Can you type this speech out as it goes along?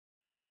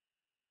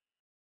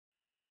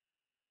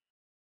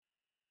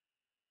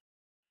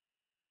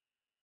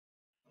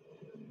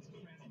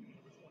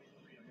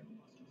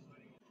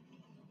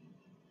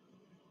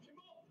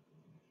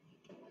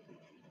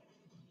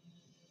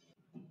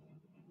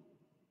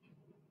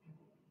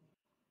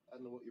I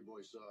don't know what your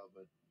boy saw,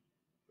 but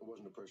there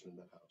wasn't a person in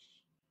that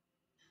house.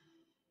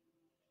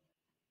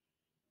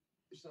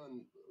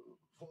 Son,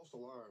 false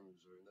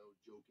alarms are no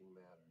joking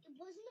matter. It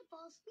wasn't a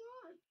false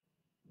alarm.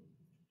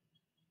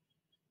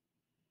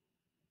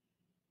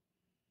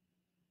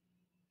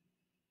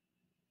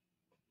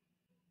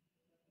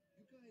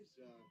 You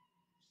guys,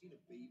 seen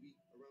a baby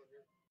around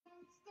here?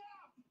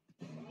 Stop!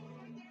 Hold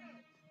right there!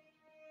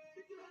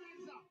 Get your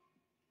hands up!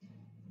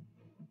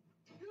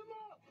 Get them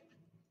up!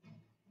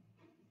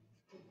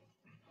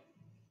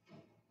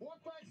 Walk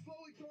back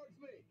slowly towards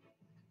me.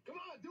 Come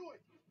on, do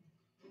it!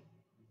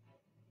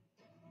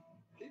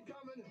 Keep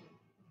coming.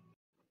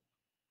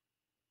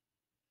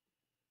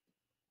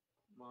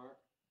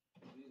 Mark,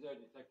 these are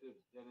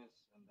Detectives Dennis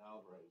and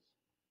Alvarez.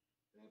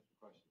 They answer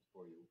questions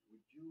for you.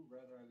 Would you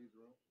rather I leave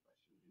the room? That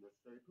shouldn't be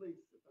necessary.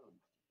 Please, sit down.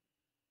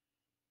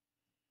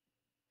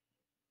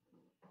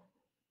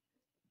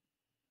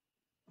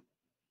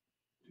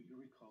 Do you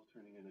recall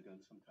turning in a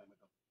gun some time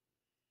ago? Yes.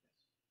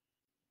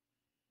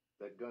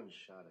 That gun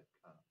shot a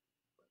cop,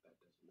 but that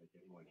doesn't make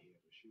anyone here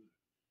the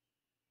shooter.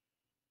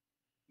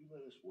 You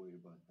let us worry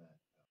about that.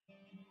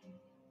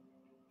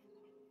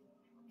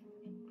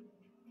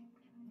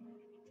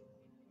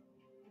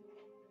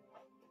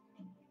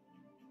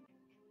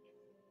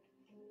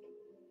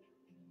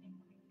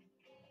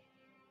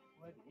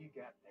 What do you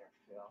got there,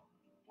 Phil?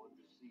 One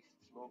deceased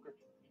smoker.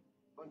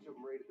 A bunch of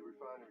them raided the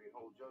refinery at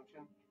Whole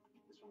Junction.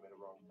 This one made a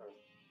wrong turn.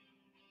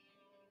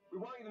 We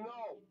want you to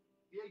know,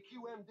 the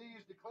AQMD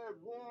has declared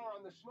war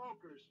on the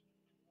smokers.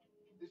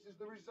 This is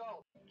the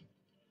result.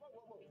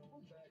 Whoa.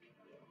 Move back.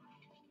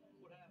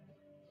 What happened?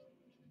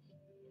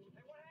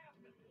 Hey, what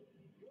happened?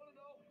 You want to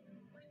know?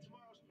 Read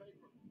tomorrow's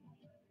paper.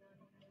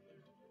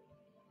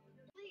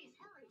 Please,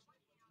 hurry.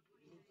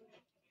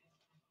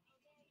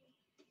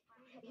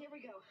 Here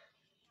we go.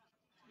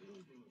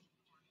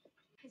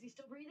 Is he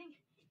still breathing?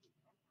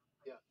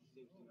 Yeah.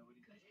 Good.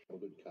 I'm a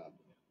good cop.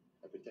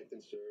 I protect and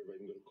serve. I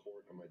can go to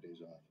court on my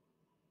days off.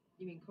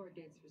 You mean court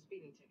dates for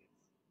speeding tickets?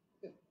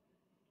 Yeah.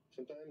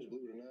 Sometimes,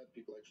 believe it or not,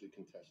 people actually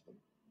contest them.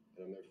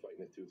 And I'm there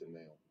fighting it tooth and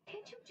nail.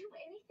 Can't you do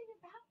anything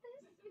about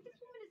this? I mean, this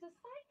woman is a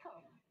psycho.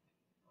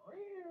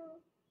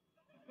 Look,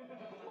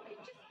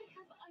 just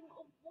because I'm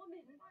a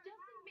woman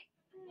doesn't make...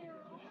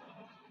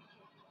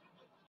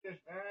 This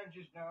badge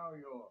is now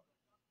yours.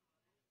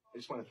 I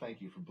just want to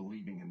thank you for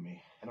believing in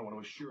me, and I want to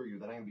assure you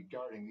that I'm going to be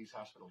guarding these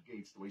hospital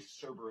gates the way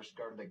Cerberus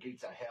guarded the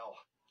gates of hell.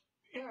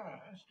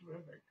 Yeah, that's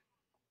terrific.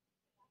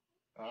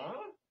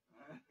 Huh?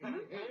 You're in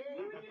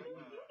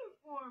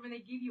uniform and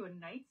they give you a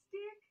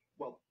nightstick?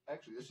 Well,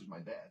 actually, this is my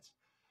dad's.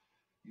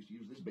 Used to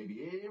use this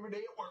baby every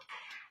day at work.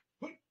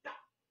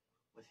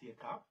 Was he a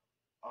cop?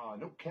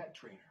 No, cat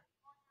trainer.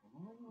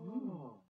 Ooh.